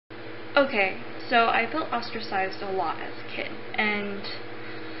Okay, so I felt ostracized a lot as a kid, and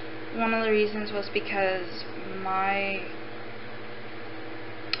one of the reasons was because my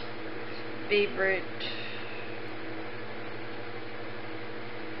favorite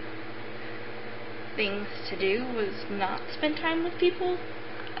things to do was not spend time with people.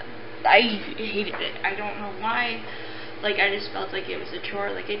 I hated it. I don't know why. Like, I just felt like it was a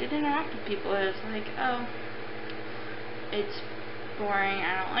chore. Like, I didn't interact with people. It was like, oh, it's boring.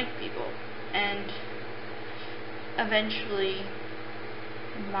 I don't like people. And eventually,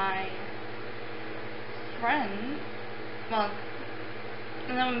 my friend, well,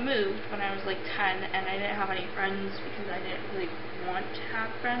 and then we moved when I was like 10, and I didn't have any friends because I didn't really want to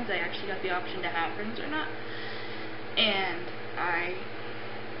have friends. I actually got the option to have friends or not, and I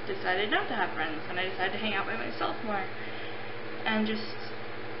decided not to have friends, and I decided to hang out by myself more and just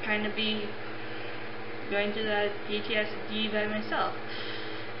kind of be going to the PTSD by myself.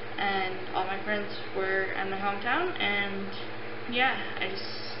 And all my friends were in my hometown, and yeah, I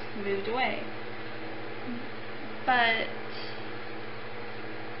just moved away. But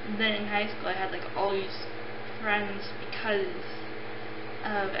then in high school I had like all these friends because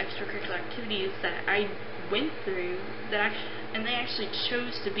of extracurricular activities that I went through and they actually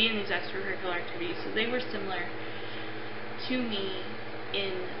chose to be in these extracurricular activities, so they were similar to me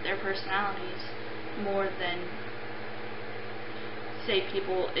in their personalities more than, say,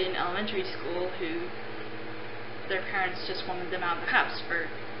 people in elementary school who their parents just wanted them out of the house for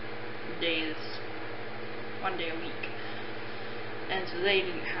days, one day a week, and so they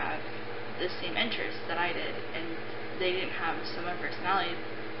didn't have the same interests that I did, and they didn't have similar personalities.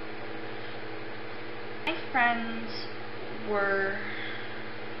 My friends were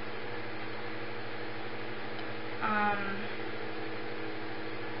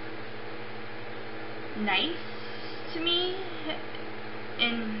nice to me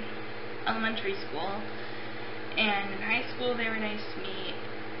in elementary school, and in high school they were nice to me,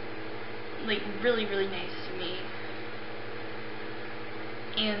 like really, really nice to me,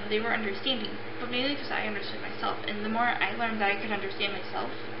 and they were understanding, but mainly because I understood myself, and the more I learned that I could understand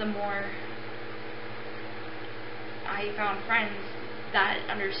myself, the more I found friends that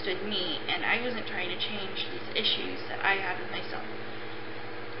understood me, and I wasn't trying to change these issues that I had with myself.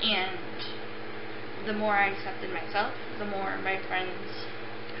 And the more I accepted myself, the more my friends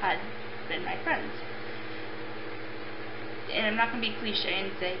had been my friends. And I'm not going to be cliche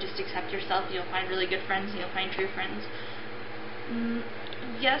and say just accept yourself, you'll find really good friends and you'll find true friends.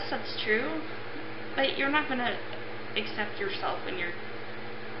 Yes, that's true, but you're not going to accept yourself when you're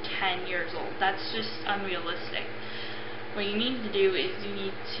 10 years old. That's just unrealistic. What you need to do is you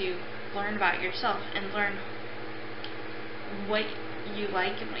need to learn about yourself and learn what you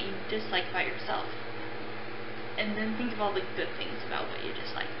like and what you dislike about yourself. And then think of all the good things about what you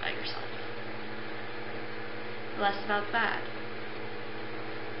dislike about yourself. Less about the bad.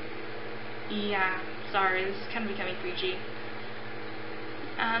 Yeah, sorry, this is kind of becoming preachy.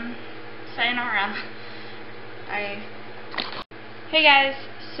 Sayonara. Hey guys,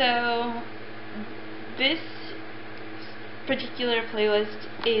 so this particular playlist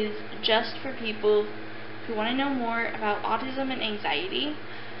is just for people who want to know more about autism and anxiety,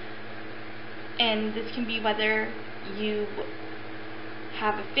 and this can be whether you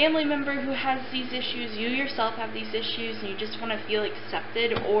have a family member who has these issues, you yourself have these issues, and you just want to feel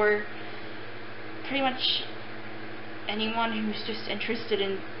accepted, or pretty much anyone who's just interested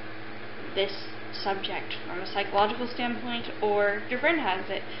in this subject from a psychological standpoint, or your friend has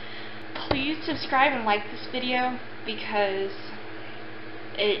it. Please subscribe and like this video because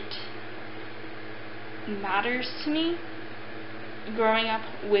it matters to me. Growing up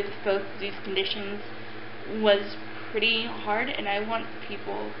with both these conditions was pretty hard, and I want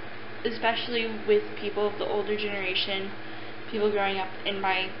people, especially with people of the older generation, people growing up when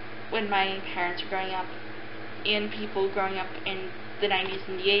my parents were growing up, and people growing up in the 90s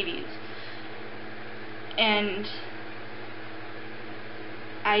and the 80s. And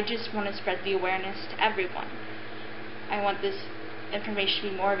I just want to spread the awareness to everyone. I want this information to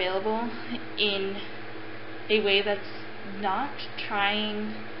be more available in a way that's not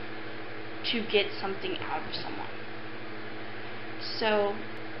trying to get something out of someone. So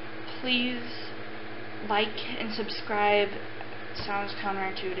please like and subscribe. It sounds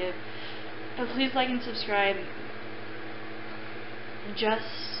counterintuitive, but please like and subscribe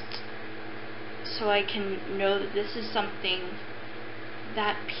just so I can know that this is something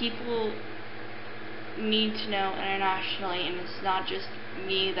that people need to know internationally, and it's not just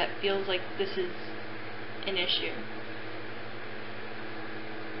me that feels like this is an issue.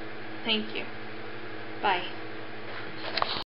 Thank you. Bye.